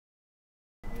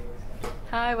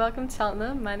Hi, welcome to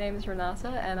Cheltenham. My name is Renata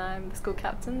and I'm the school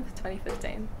captain for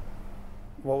 2015.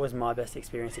 What was my best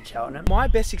experience at Cheltenham? My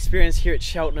best experience here at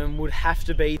Cheltenham would have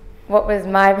to be... What was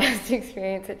my best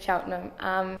experience at Cheltenham?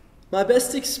 My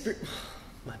best experience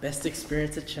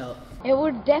at Cheltenham. It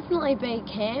would definitely be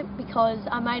camp because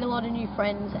I made a lot of new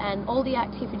friends and all the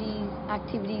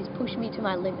activities pushed me to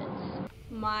my limits.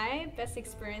 My best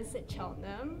experience at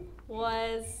Cheltenham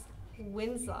was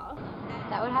Windsor.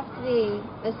 That would have to be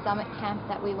the summit camp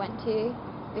that we went to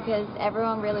because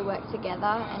everyone really worked together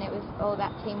and it was all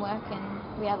about teamwork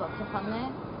and we had lots of fun there.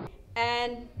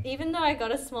 And even though I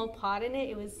got a small part in it,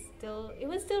 it was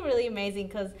still really amazing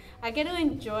because I get to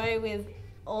enjoy with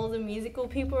all the musical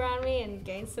people around me and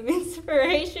gain some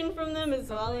inspiration from them as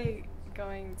well.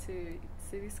 Going to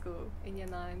city school in year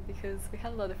 9 because we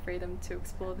had a lot of freedom to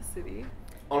explore the city.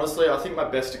 Honestly, I think my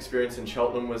best experience in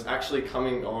Cheltenham was actually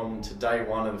coming on to day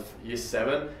 1 of year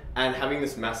 7 and having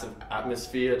this massive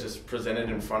atmosphere just presented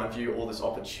in front of you, all this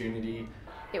opportunity.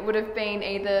 It would have been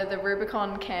either the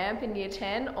Rubicon camp in year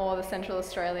 10 or the Central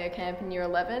Australia camp in year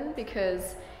 11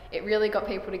 because it really got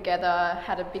people together,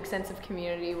 had a big sense of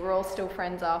community. We're all still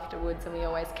friends afterwards and we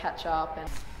always catch up. And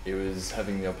it was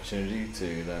having the opportunity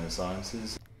to learn the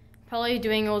sciences. Probably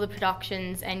doing all the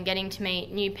productions and getting to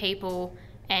meet new people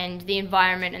and the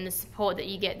environment and the support that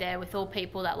you get there with all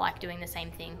people that like doing the same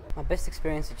thing. My best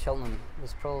experience at Cheltenham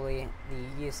was probably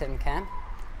the year 7 camp,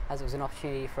 as it was an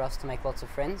opportunity for us to make lots of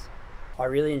friends. I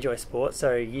really enjoy sport,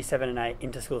 so year 7 and 8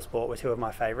 inter-school sport were 2 of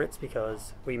my favourites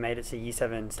because we made it to year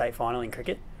 7 state final in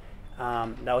cricket.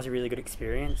 That was a really good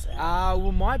experience.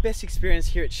 Well, my best experience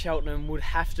here at Cheltenham would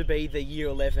have to be the year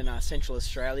 11 Central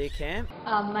Australia camp.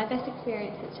 My best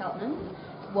experience at Cheltenham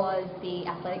was the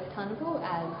athletics carnival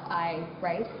as I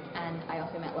raced and I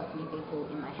also met lots of new people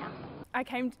in my house. I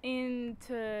came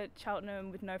into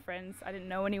Cheltenham with no friends, I didn't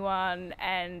know anyone,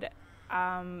 and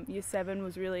year 7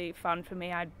 was really fun for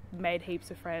me. I made heaps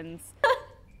of friends.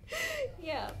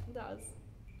 Yeah, that was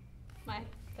my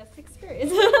best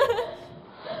experience.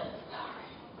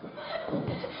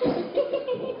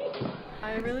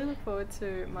 I really look forward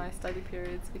to my study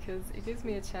periods because it gives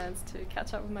me a chance to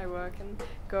catch up with my work and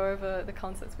go over the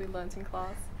concepts we learnt in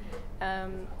class.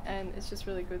 And it's just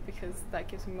really good because that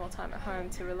gives me more time at home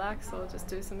to relax or just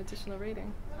do some additional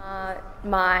reading.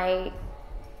 My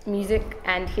music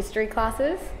and history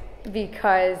classes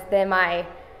because they're my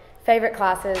favourite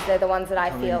classes. They're the ones that I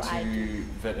feel I do.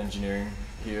 Vet engineering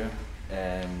here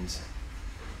and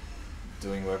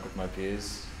doing work with my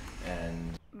peers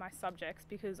and my subjects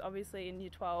because obviously in year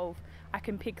 12 I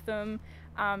can pick them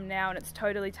now and it's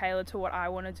totally tailored to what I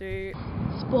want to do.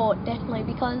 Sport, definitely,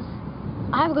 because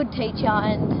I have a good teacher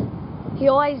and he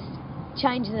always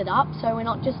changes it up so we're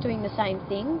not just doing the same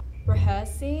thing.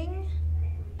 Rehearsing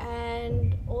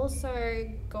and also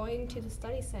going to the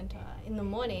study centre in the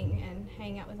morning and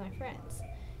hanging out with my friends.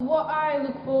 What I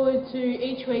look forward to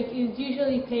each week is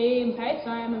usually PE and pace.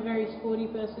 I am a very sporty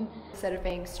person. instead of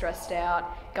being stressed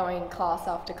out, going class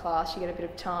after class, you get a bit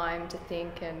of time to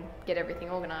think and get everything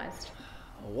organised.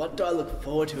 What do I look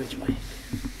forward to each week?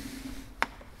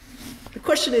 The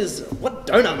question is, what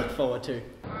don't I look forward to?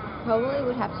 Probably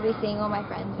would have to be seeing all my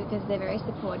friends because they're very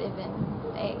supportive and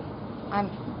I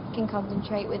can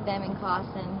concentrate with them in class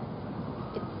and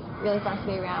it's really fun to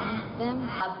be around them.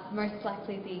 Most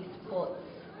likely the sports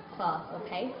class or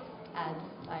pace, as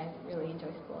I really enjoy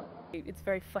sport. It's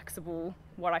very flexible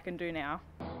what I can do now.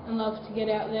 I love to get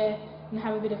out there and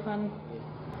have a bit of fun.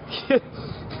 Yeah.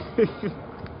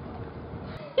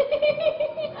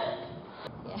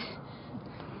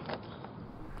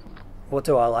 What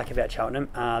do I like about Cheltenham?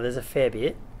 There's a fair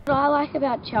bit. What I like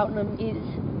about Cheltenham is...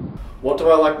 What do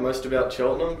I like most about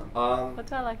Cheltenham? What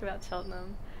do I like about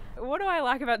Cheltenham? What do I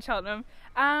like about Cheltenham?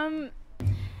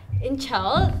 In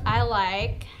Chelt, I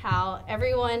like how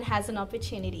everyone has an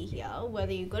opportunity here,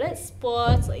 whether you're good at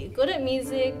sports or you're good at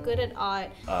music, good at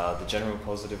art. The general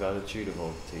positive attitude of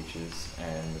all the teachers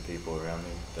and the people around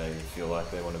me, they feel like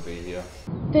they want to be here.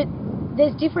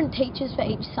 There's different teachers for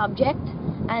each subject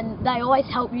and they always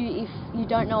help you if you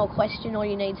don't know a question or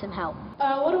you need some help.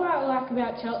 What do I like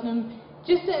about Cheltenham?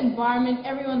 Just the environment,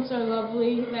 everyone's so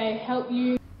lovely, they help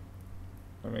you.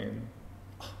 I mean,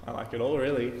 I like it all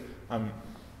really.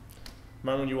 The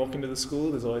moment you walk into the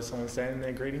school, there's always someone standing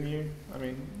there greeting you. I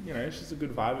mean, you know, it's just a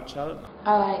good vibe at Cheltenham.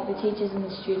 I like the teachers and the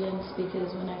students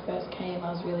because when I first came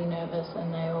I was really nervous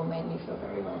and they all made me feel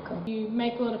very welcome. You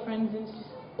make a lot of friends and it's just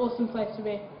an awesome place to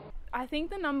be. I think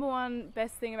the number one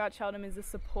best thing about Cheltenham is the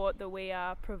support that we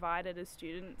are provided as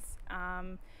students.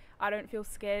 I don't feel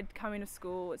scared coming to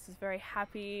school. It's just very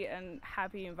happy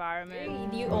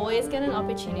environment. You always get an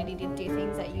opportunity to do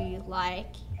things that you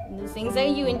like, and the things that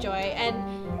you enjoy,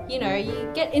 and you know,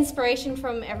 you get inspiration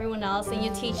from everyone else, and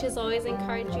your teachers always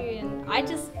encourage you, and I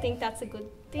just think that's a good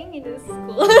thing in this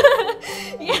school.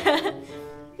 Yeah.